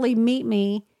literally meet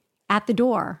me at the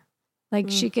door.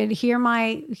 She could hear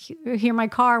my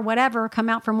car, whatever, come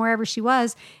out from wherever she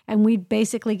was, and we'd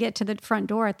basically get to the front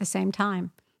door at the same time.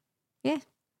 Yeah.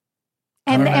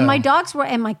 And my dogs,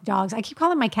 I keep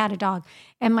calling my cat a dog,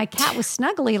 and my cat was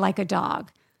snuggly like a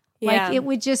dog. Yeah. It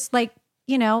would just it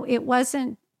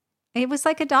was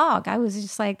like a dog. I was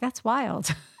just like, that's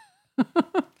wild.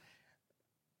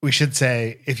 We should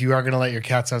say, if you are going to let your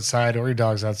cats outside or your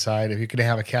dogs outside, if you're going to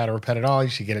have a cat or a pet at all, you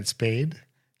should get it spayed.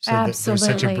 So that there's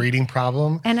such a breeding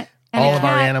problem. And all of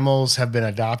our animals have been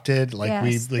adopted.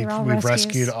 We've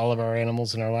rescued all of our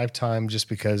animals in our lifetime just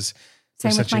because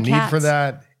there's such a need for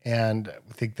that. And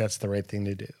I think that's the right thing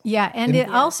to do. Yeah. And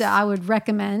also, I would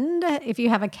recommend if you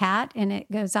have a cat and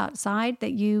it goes outside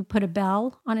that you put a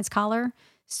bell on its collar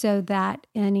so that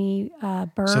any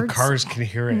birds. So cars can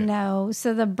hear it. No.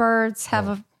 So the birds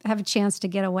have a chance to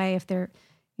get away if they're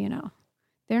getting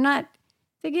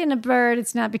a bird.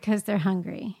 It's not because they're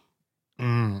hungry.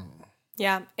 Mm.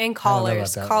 Yeah. And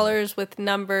collars. Collars with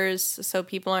numbers so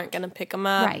people aren't going to pick them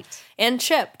up. Right. And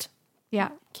chipped. Yeah.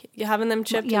 You having them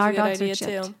chipped is a good idea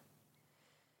too.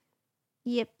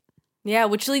 Yep. Yeah,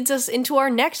 which leads us into our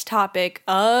next topic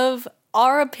of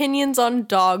our opinions on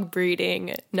dog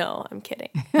breeding. No, I'm kidding.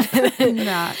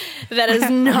 That is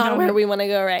not where we want to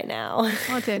go right now.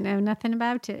 I don't know nothing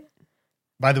about it.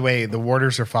 By the way, the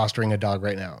Warders are fostering a dog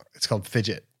right now. It's called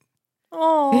Fidget.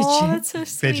 Oh, that's so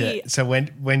sweet. Fidget. So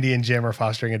Wendy and Jim are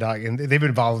fostering a dog, and they've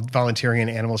been volunteering in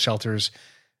animal shelters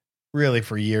really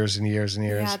for years and years and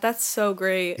years. Yeah, that's so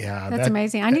great. Yeah, that's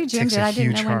amazing. I knew Jim did. I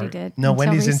didn't know Wendy did. No,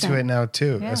 Wendy's into it now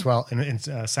too, as well. And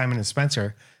Simon and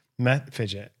Spencer met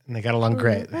Fidget, and they got along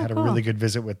great. They had a really good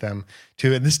visit with them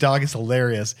too. And this dog is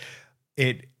hilarious.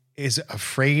 It is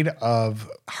afraid of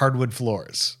hardwood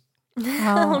floors.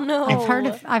 Oh no! I've heard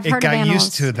of it got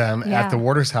used to them at the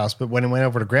Waters house, but when it went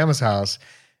over to Grandma's house,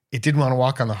 it didn't want to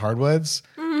walk on the hardwoods,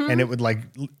 and it would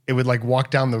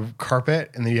walk down the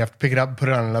carpet, and then you have to pick it up and put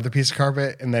it on another piece of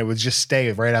carpet, and then it would just stay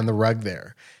right on the rug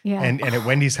there. Yeah. And at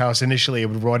Wendy's house initially, it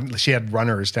would run. She had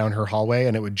runners down her hallway,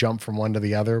 and it would jump from one to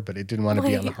the other, but it didn't want to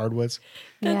be on the hardwoods.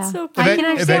 That's so funny. I can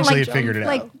understand. Eventually, it figured it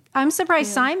out. I'm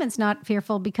surprised Simon's not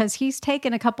fearful because he's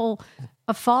taken a couple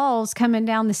of falls coming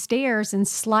down the stairs and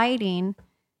sliding.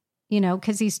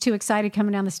 Because he's too excited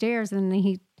coming down the stairs, and then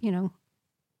he,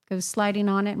 goes sliding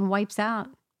on it and wipes out.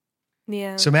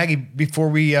 Yeah. So Maggie, before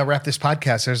we wrap this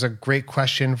podcast, there's a great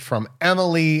question from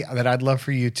Emily that I'd love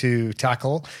for you to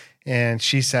tackle. And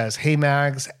she says, hey,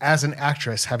 Mags, as an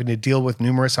actress having to deal with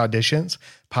numerous auditions,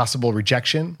 possible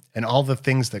rejection, and all the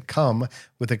things that come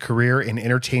with a career in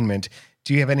entertainment,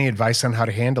 Do you have any advice on how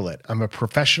to handle it? I'm a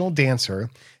professional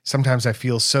dancer. Sometimes I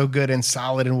feel so good and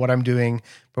solid in what I'm doing,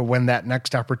 but when that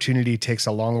next opportunity takes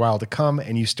a long while to come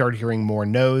and you start hearing more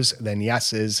no's than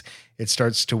yeses, it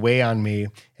starts to weigh on me,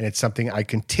 and it's something I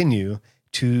continue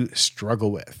to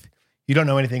struggle with. You don't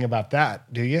know anything about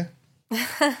that, do you?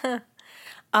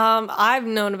 I've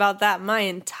known about that my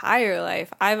entire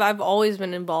life. I've always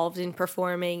been involved in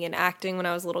performing and acting when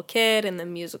I was a little kid, in the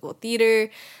musical theater,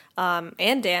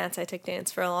 and dance. I took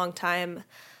dance for a long time,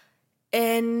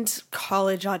 and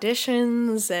college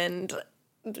auditions, and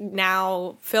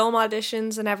now film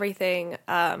auditions and everything.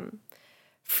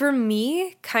 For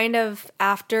me, kind of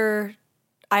after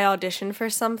I audition for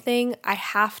something, I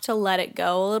have to let it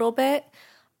go a little bit,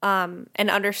 and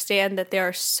understand that there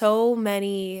are so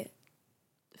many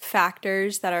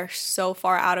factors that are so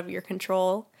far out of your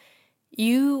control.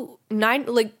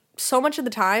 So much of the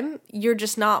time, you're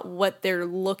just not what they're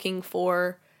looking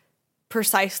for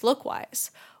precise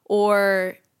look-wise.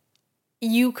 Or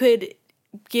you could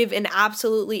give an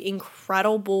absolutely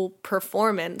incredible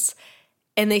performance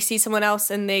and they see someone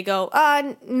else and they go,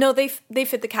 no, they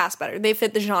fit the cast better. They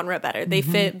fit the genre better. They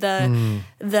fit the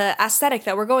aesthetic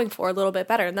that we're going for a little bit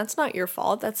better. And that's not your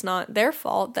fault. That's not their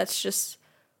fault. That's just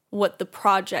what the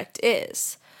project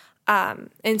is.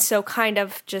 And so kind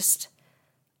of just,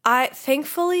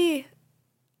 thankfully,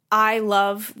 I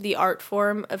love the art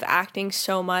form of acting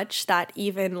so much that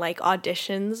even like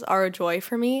auditions are a joy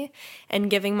for me, and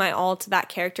giving my all to that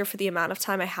character for the amount of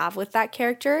time I have with that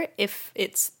character. If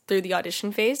it's through the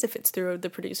audition phase, if it's through the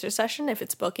producer session, if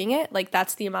it's booking it, like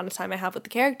that's the amount of time I have with the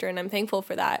character. And I'm thankful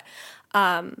for that.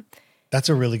 That's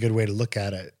a really good way to look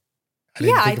at it. I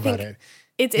didn't think about it.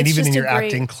 It's and even just in your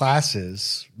acting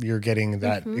classes, you're getting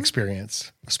that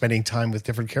experience, spending time with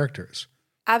different characters.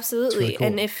 Absolutely. Really cool.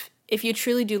 And if you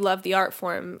truly do love the art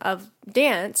form of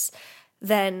dance,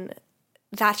 then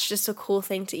that's just a cool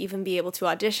thing to even be able to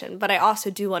audition. But I also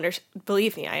do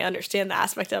believe me, I understand the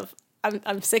aspect of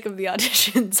I'm sick of the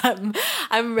auditions.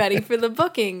 I'm ready for the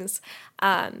bookings.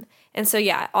 And so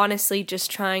yeah, honestly,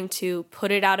 just trying to put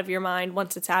it out of your mind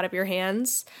once it's out of your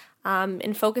hands,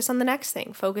 and focus on the next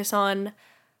thing. Focus on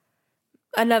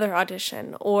another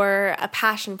audition or a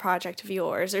passion project of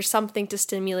yours or something to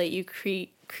stimulate you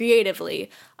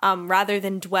creatively, rather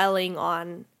than dwelling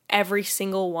on every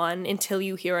single one until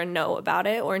you hear a no about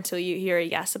it or until you hear a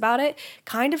yes about it,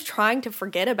 kind of trying to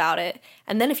forget about it.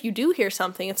 And then if you do hear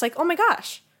something, it's like, oh my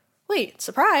gosh, wait,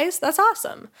 surprise, that's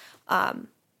awesome.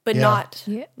 But not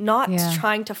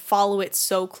trying to follow it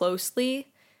so closely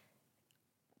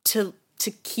to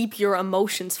keep your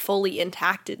emotions fully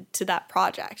intact to that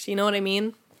project. You know what I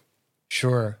mean?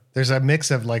 Sure. There's a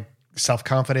mix of like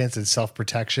self-confidence and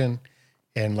self-protection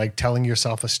and like telling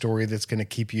yourself a story that's going to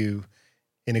keep you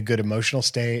in a good emotional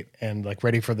state and like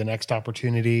ready for the next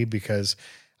opportunity. Because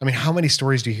I mean, how many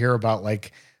stories do you hear about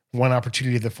like one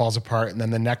opportunity that falls apart and then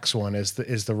the next one is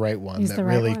the right one that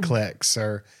really clicks,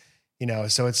 or, you know,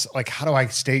 so it's like, how do I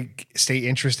stay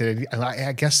interested? And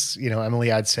I guess, you know,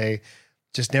 Emily, I'd say,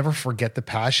 just never forget the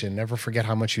passion, never forget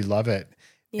how much you love it.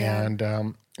 Yeah.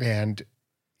 And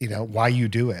you know, why you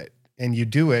do it. And you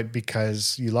do it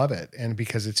because you love it and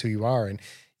because it's who you are. And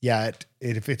yet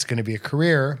if it's going to be a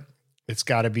career, it's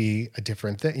got to be a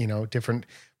different thing, you know, different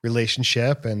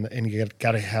relationship, and you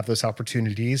got to have those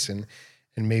opportunities, and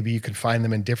maybe you can find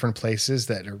them in different places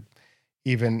that are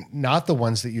even not the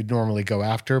ones that you'd normally go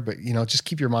after, but, you know, just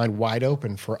keep your mind wide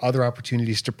open for other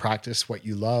opportunities to practice what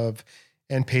you love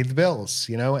and pay the bills,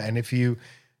 you know. And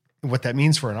what that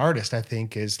means for an artist, I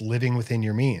think, is living within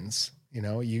your means. You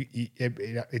know,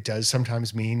 it does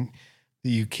sometimes mean that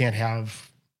you can't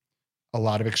have a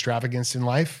lot of extravagance in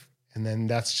life. And then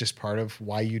that's just part of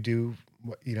why you do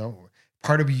what, you know,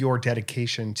 part of your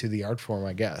dedication to the art form,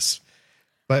 I guess.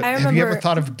 But have you ever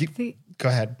thought of, go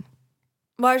ahead.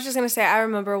 Well, I was just going to say, I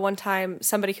remember one time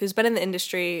somebody who's been in the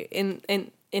industry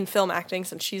in film acting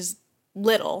since she's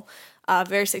little,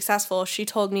 very successful. She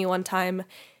told me one time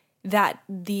that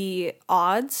the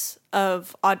odds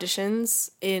of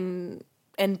auditions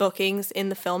and bookings in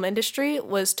the film industry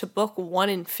was to book 1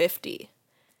 in 50,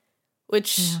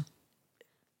 which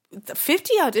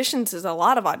 50 auditions is a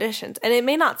lot of auditions. And it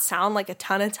may not sound like a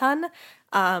ton,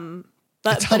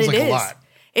 but it is. A lot.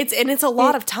 It's a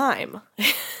lot of time.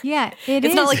 Yeah,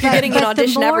 it's not like you're getting an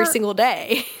audition every single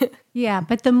day. Yeah,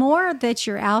 but the more that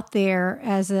you're out there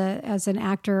as an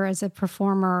actor, as a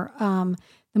performer,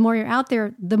 the more you're out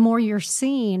there, the more you're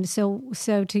seen. So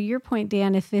to your point,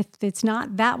 Dan, if it's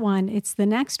not that one, it's the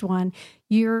next one.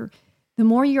 You're the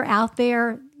more you're out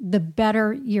there, the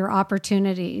better your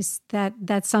opportunities.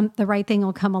 The right thing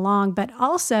will come along. But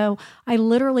also, I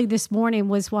literally this morning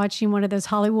was watching one of those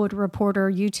Hollywood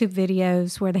Reporter YouTube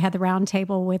videos where they had the round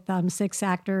table with 6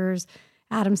 actors,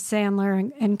 Adam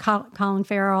Sandler and Colin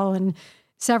Farrell and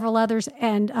several others,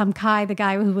 and Kai, the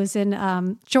guy who was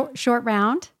in Short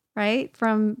Round, right,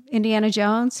 from Indiana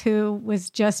Jones, who was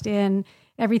just in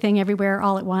Everything Everywhere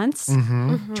All at Once.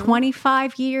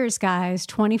 25 years, guys.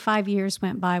 25 years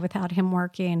went by without him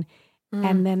working.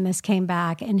 And then this came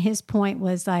back. And his point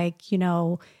was like,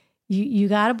 you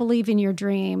got to believe in your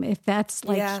dream. If that's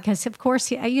like, because of course,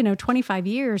 25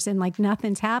 years and like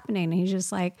nothing's happening. And he's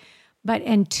just like,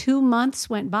 and 2 months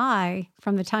went by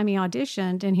from the time he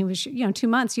auditioned, and he was, 2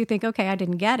 months, you think, okay, I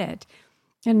didn't get it.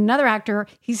 And another actor,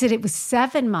 he said it was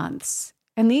 7 months.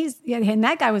 And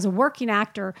that guy was a working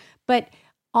actor, but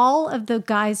all of the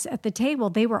guys at the table,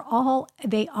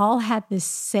 they all had the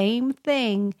same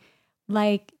thing.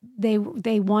 Like they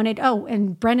wanted,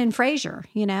 and Brendan Fraser,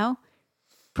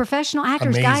 professional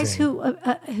actors, Amazing. Guys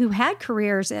who had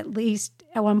careers at least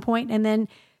at one point, and then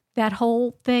that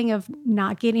whole thing of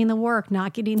not getting the work,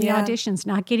 not getting the auditions,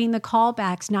 not getting the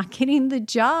callbacks, not getting the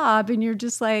job. And you're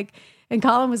just like, and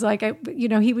Colin was like,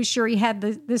 he was sure he had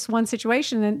this one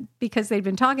situation, and because they'd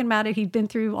been talking about it, he'd been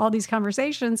through all these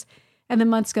conversations, and the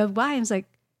months go by, and he's like,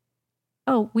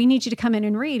 oh, we need you to come in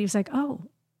and read. He was like, oh,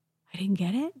 I didn't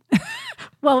get it.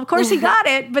 Well, of course he got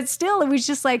it, but still it was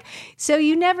just like, so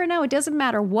you never know. It doesn't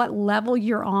matter what level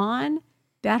you're on.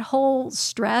 That whole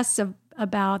stress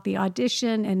about the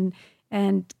audition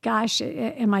and gosh,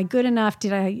 am I good enough?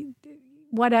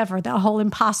 Whatever, the whole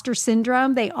imposter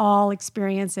syndrome, they all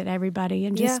experience it, everybody.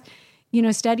 And just,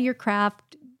 study your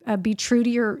craft, be true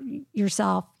to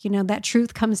yourself. That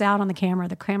truth comes out on the camera.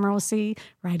 The camera will see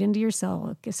right into your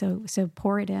soul. So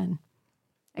pour it in.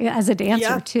 As a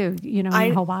dancer too, your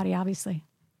whole body, obviously.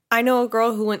 I know a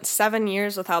girl who went 7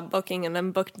 years without booking and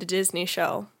then booked a Disney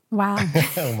show. Wow.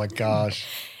 Oh my gosh.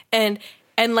 And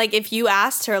like, if you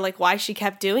asked her like why she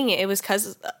kept doing it, it was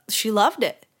because she loved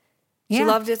it. She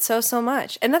loved it so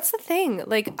much. And that's the thing.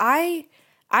 Like I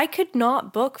could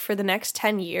not book for the next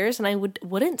 10 years and I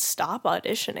wouldn't stop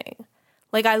auditioning.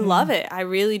 Like I love it. I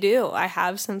really do. I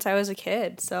have since I was a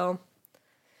kid. So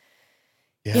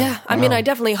I mean, I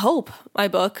definitely hope I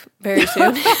book very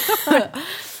soon.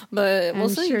 But we'll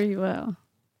see. I'm sure you will.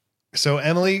 So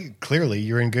Emily, clearly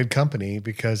you're in good company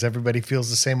because everybody feels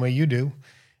the same way you do.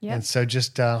 Yep. And so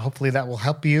just hopefully that will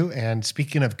help you. And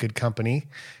speaking of good company,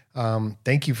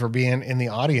 thank you for being in the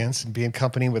audience and being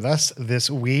company with us this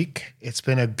week. It's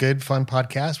been a good, fun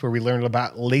podcast where we learned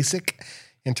about LASIK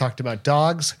and talked about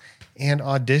dogs and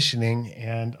auditioning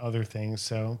and other things.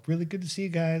 So really good to see you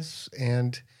guys.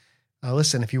 And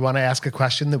listen, if you want to ask a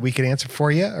question that we can answer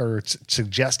for you or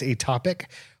suggest a topic,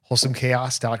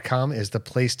 wholesomechaos.com is the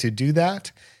place to do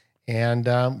that. And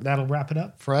that'll wrap it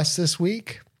up for us this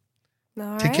week.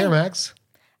 All Take care, Max.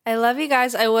 I love you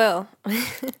guys. I will.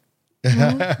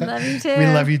 Love you too. We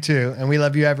love you too. And we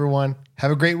love you, everyone.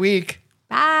 Have a great week.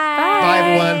 Bye. Bye,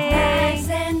 everyone. Mags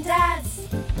and Dads,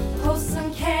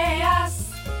 wholesome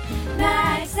chaos.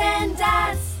 Mags and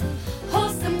Dads,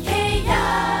 wholesome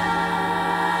chaos.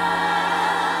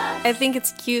 I think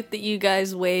it's cute that you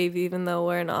guys wave even though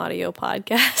we're an audio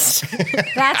podcast.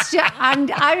 That's just,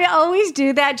 I always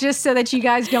do that just so that you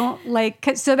guys don't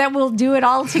so that we'll do it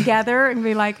all together and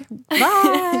be like,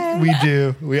 bye. We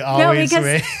do. We always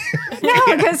wait.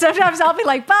 Because sometimes I'll be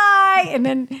like, bye. And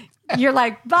then you're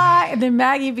like, bye. And then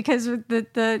Maggie, because of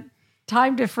the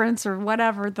time difference or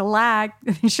whatever, the lag,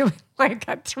 she'll be like,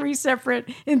 got 3 separate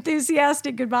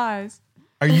enthusiastic goodbyes.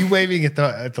 Are you waving at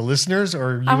the listeners or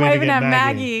are you I'm waving at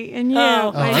Maggie? Maggie and you.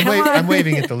 I'm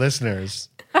waving at the listeners.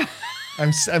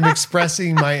 I'm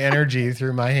expressing my energy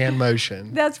through my hand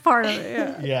motion. That's part of it.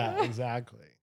 Yeah. Yeah, exactly.